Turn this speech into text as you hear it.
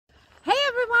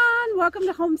welcome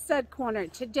to Homestead Corner.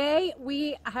 Today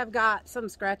we have got some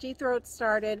scratchy throats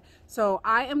started, so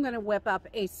I am going to whip up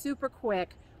a super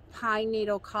quick pine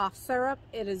needle cough syrup.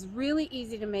 It is really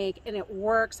easy to make and it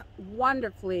works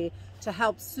wonderfully to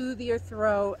help soothe your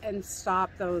throat and stop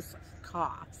those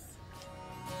coughs.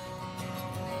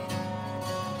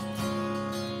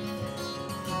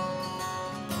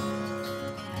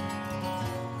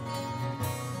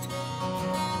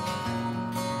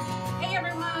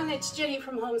 It's Jenny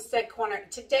from Homestead Corner.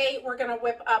 Today we're going to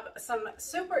whip up some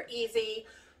super easy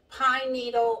pine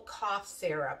needle cough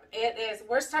syrup.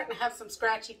 We're starting to have some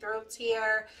scratchy throats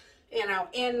here, you know,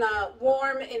 in the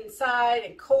warm inside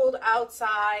and cold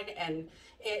outside, and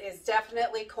it is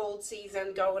definitely cold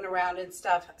season going around and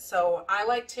stuff. So I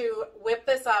like to whip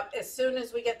this up as soon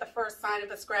as we get the first sign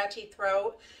of a scratchy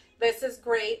throat. This is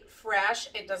great, fresh.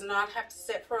 It does not have to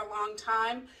sit for a long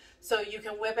time. So you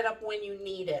can whip it up when you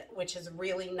need it, which is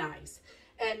really nice.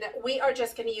 And we are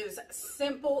just going to use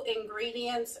simple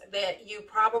ingredients that you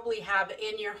probably have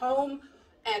in your home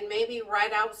and maybe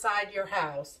right outside your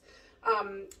house.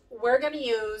 We're going to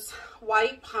use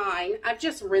white pine. I've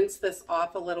just rinsed this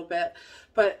off a little bit,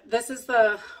 but this is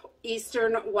the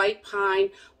Eastern white pine.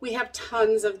 We have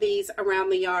tons of these around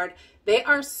the yard. They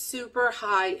are super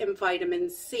high in vitamin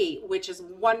C, which is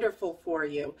wonderful for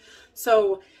you.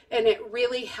 So, and it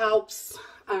really helps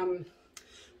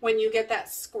when you get that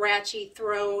scratchy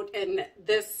throat, and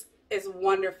this is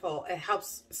wonderful. It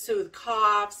helps soothe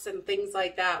coughs and things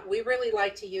like that. We really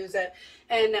like to use it,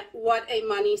 and what a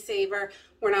money saver.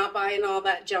 We're not buying all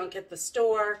that junk at the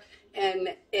store,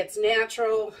 and it's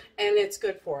natural and it's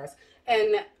good for us.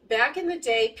 And back in the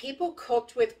day, people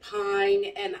cooked with pine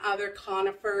and other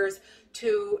conifers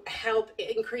to help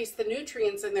increase the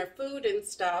nutrients in their food and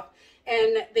stuff,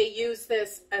 and they use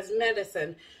this as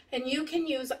medicine. And you can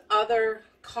use other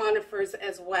conifers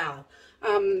as well.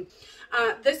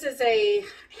 This is a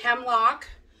hemlock.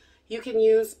 You can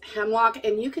use hemlock,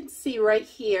 and you can see right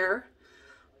here,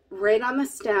 right on the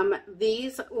stem,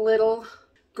 these little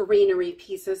greenery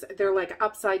pieces. They're like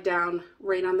upside down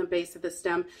right on the base of the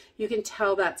stem. You can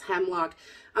tell that's hemlock.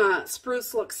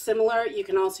 Spruce looks similar. You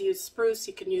can also use spruce.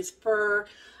 You can use fir.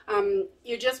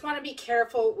 You just want to be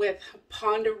careful with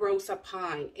ponderosa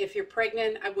pine. If you're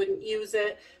pregnant, I wouldn't use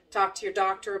it. Talk to your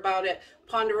doctor about it.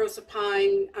 Ponderosa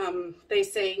pine, they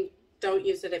say don't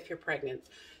use it if you're pregnant.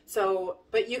 So,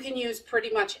 but you can use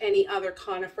pretty much any other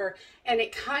conifer. And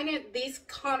it kind of, these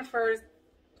conifers,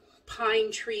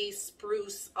 pine tree,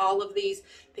 spruce, all of these,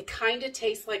 they kind of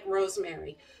taste like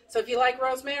rosemary. So if you like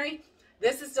rosemary,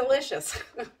 this is delicious.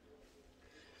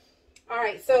 All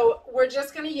right, so we're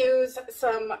just going to use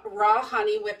some raw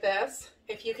honey with this.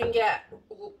 If you can get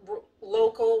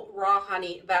local raw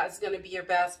honey, that's going to be your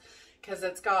best because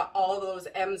it's got all those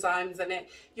enzymes in it.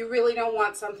 You really don't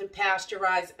want something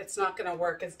pasteurized. It's not going to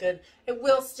work as good. It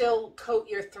will still coat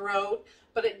your throat,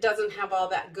 but it doesn't have all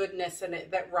that goodness in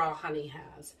it that raw honey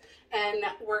has. And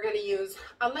we're going to use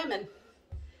a lemon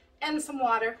and some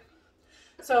water.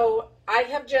 So I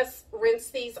have just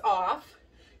rinsed these off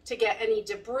to get any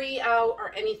debris out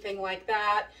or anything like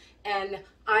that. And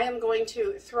I am going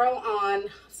to throw on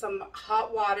some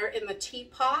hot water in the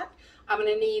teapot. I'm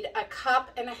going to need 1.5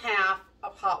 cups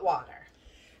of hot water.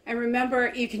 And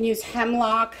remember, you can use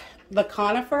hemlock, the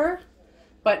conifer,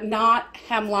 but not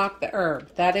hemlock, the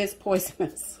herb. That is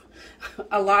poisonous.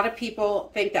 A lot of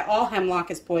people think that all hemlock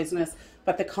is poisonous,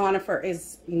 but the conifer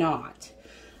is not.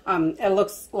 It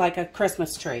looks like a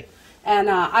Christmas tree. And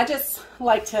I just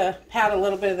like to pat a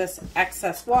little bit of this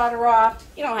excess water off.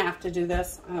 You don't have to do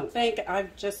this, I don't think.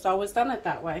 I've just always done it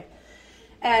that way.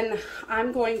 And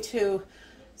I'm going to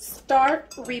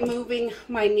start removing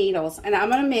my needles. And I'm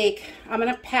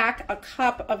going to pack 1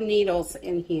 cup of needles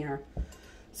in here.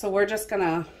 So we're just going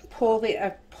to pull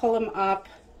them up,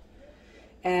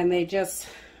 and they just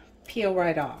peel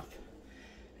right off.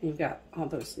 You've got all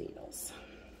those needles.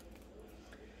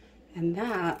 And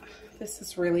this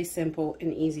is really simple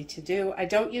and easy to do. I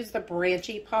don't use the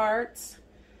branchy parts,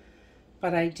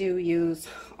 but I do use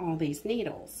all these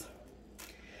needles.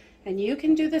 And you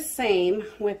can do the same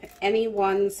with any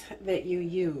ones that you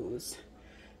use.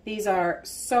 These are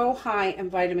so high in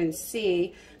vitamin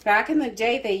C. Back in the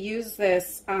day, they used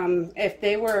this if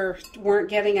they weren't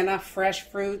getting enough fresh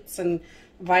fruits and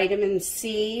vitamin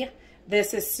C.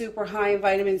 This is super high in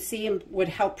vitamin C and would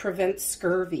help prevent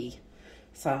scurvy.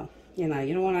 So, you know,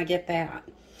 you don't want to get that.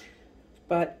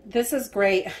 But this is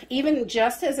great. Even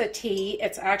just as a tea,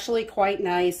 it's actually quite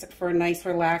nice for a nice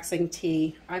relaxing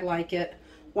tea. I like it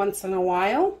once in a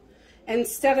while.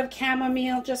 Instead of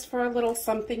chamomile, just for a little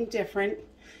something different,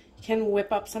 you can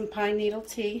whip up some pine needle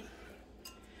tea.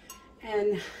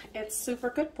 and it's super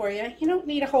good for you. You don't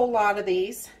need a whole lot of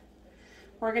these.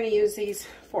 We're going to use these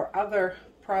for other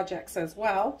projects as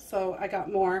well, so I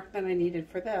got more than I needed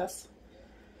for this.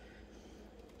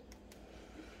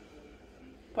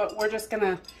 But we're just going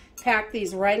to pack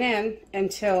these right in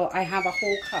until I have a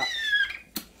whole cup.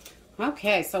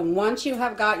 Okay, so once you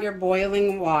have got your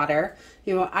boiling water,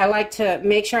 I like to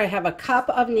make sure I have a cup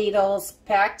of needles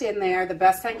packed in there the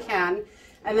best I can,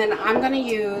 and then I'm going to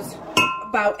use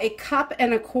about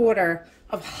 1.25 cups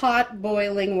of hot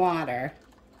boiling water.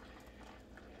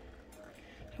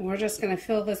 And we're just going to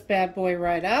fill this bad boy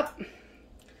right up.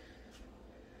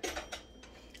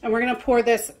 And we're going to pour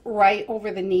this right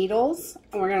over the needles,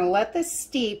 and we're going to let this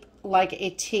steep like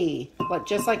a tea,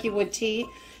 just like you would tea,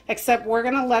 except we're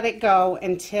going to let it go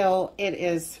until it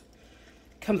is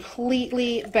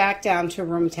completely back down to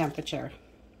room temperature.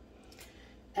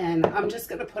 And I'm just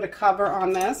going to put a cover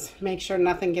on this, make sure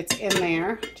nothing gets in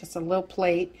there, just a little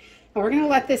plate. And we're going to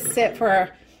let this sit for,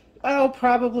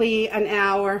 probably an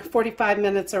hour, 45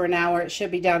 minutes or an hour. It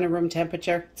should be down to room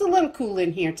temperature. It's a little cool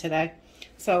in here today,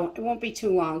 so it won't be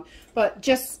too long. But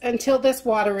just until this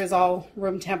water is all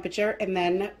room temperature, and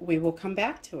then we will come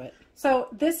back to it. So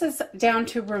this is down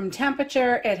to room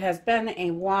temperature. It has been a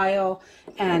while,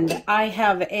 and I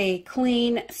have a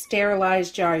clean,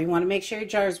 sterilized jar. You want to make sure your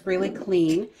jar is really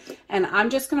clean. And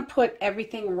I'm just going to put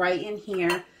everything right in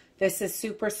here. This is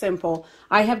super simple.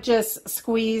 I have just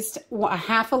squeezed a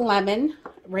half a lemon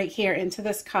right here into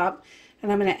this cup,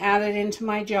 and I'm going to add it into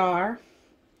my jar.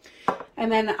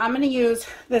 And then I'm going to use,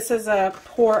 this is a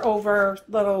pour over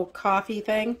little coffee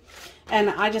thing, and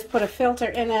I just put a filter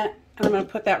in it. And I'm going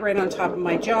to put that right on top of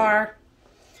my jar.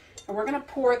 And we're going to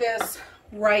pour this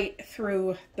right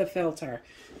through the filter.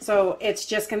 So it's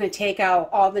just going to take out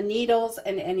all the needles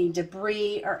and any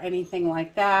debris or anything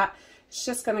like that. It's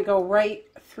just going to go right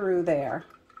through there.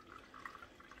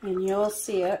 And you'll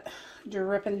see it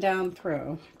dripping down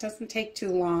through. It doesn't take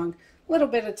too long. A little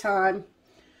bit of time.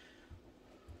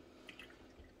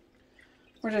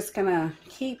 We're just going to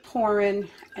keep pouring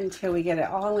until we get it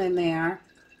all in there.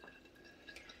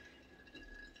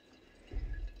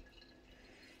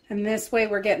 And this way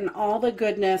we're getting all the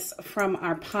goodness from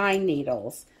our pine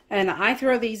needles. And I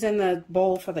throw these in the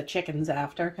bowl for the chickens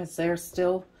after, because there's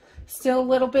still a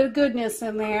little bit of goodness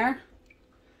in there.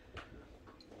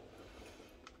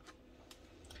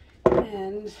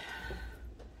 And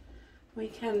we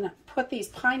can put these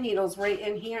pine needles right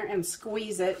in here and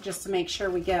squeeze it just to make sure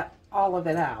we get all of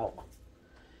it out.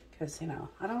 Because,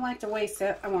 I don't like to waste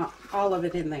it. I want all of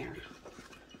it in there.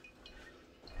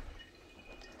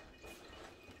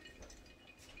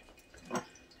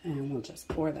 And we'll just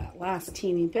pour that last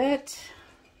teeny bit.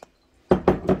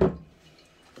 And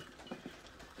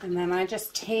then I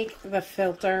just take the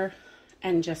filter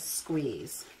and just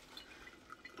squeeze.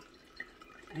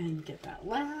 And get that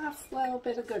last little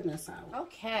bit of goodness out.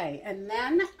 Okay, and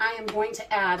then I am going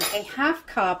to add a 1/2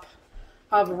 cup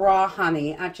of raw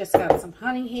honey. I've just got some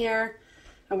honey here,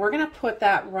 and we're going to put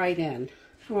that right in.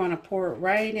 We want to pour it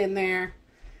right in there.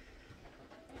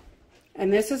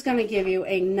 And this is going to give you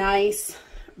a nice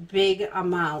big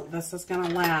amount. This is going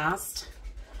to last,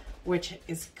 which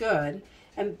is good.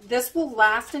 And this will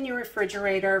last in your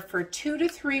refrigerator for 2 to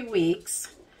 3 weeks.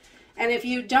 And if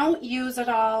you don't use it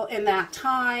all in that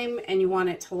time and you want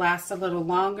it to last a little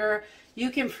longer,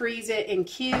 you can freeze it in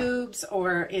cubes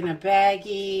or in a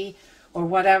baggie or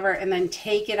whatever, and then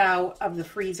take it out of the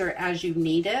freezer as you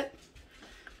need it.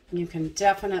 You can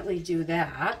definitely do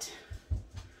that.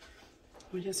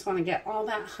 We just want to get all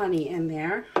that honey in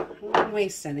there. I don't want to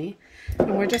waste any.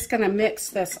 And we're just going to mix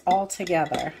this all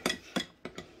together.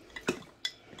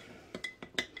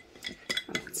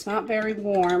 It's not very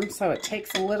warm, so it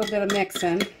takes a little bit of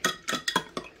mixing.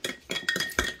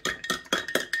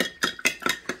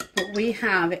 But we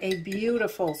have a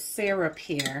beautiful syrup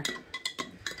here.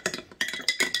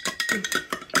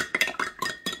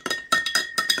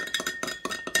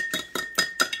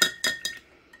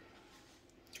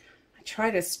 Try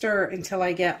to stir until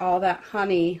I get all that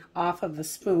honey off of the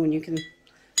spoon. You can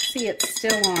see it's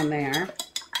still on there.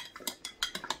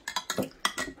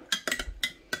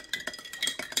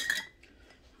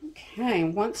 Okay,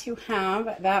 once you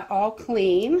have that all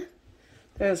clean,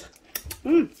 there's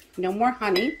no more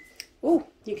honey. Ooh,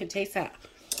 you can taste that.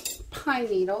 Pine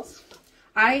needles.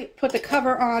 I put the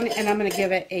cover on, and I'm going to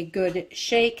give it a good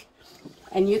shake.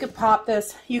 And you can pop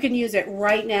this. You can use it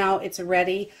right now. It's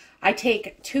ready. I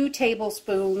take 2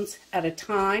 tablespoons at a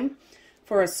time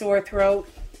for a sore throat.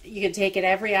 You can take it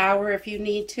every hour if you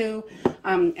need to.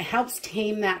 It helps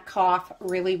tame that cough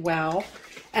really well.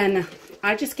 And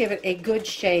I just give it a good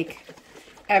shake.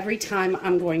 every time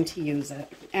I'm going to use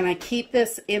it. And I keep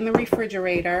this in the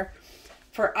refrigerator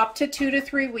for up to 2 to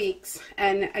 3 weeks.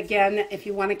 And again, if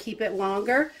you want to keep it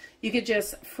longer, you could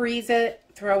just freeze it,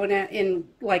 throw it in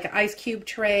like an ice cube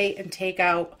tray and take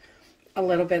out a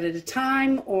little bit at a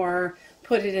time, or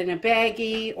put it in a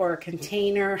baggie or a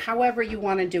container, however you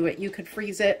want to do it. You could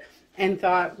freeze it and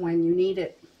thaw it when you need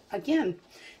it. Again,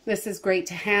 this is great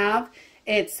to have.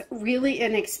 It's really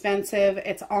inexpensive.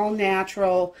 It's all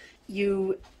natural.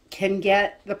 You can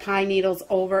get the pine needles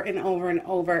over and over and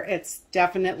over. It's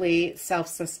definitely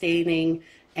self-sustaining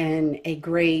and a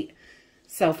great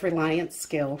self-reliance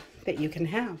skill that you can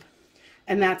have.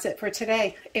 And that's it for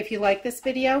today. If you like this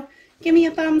video, give me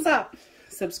a thumbs up.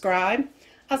 Subscribe.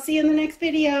 I'll see you in the next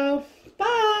video.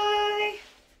 Bye.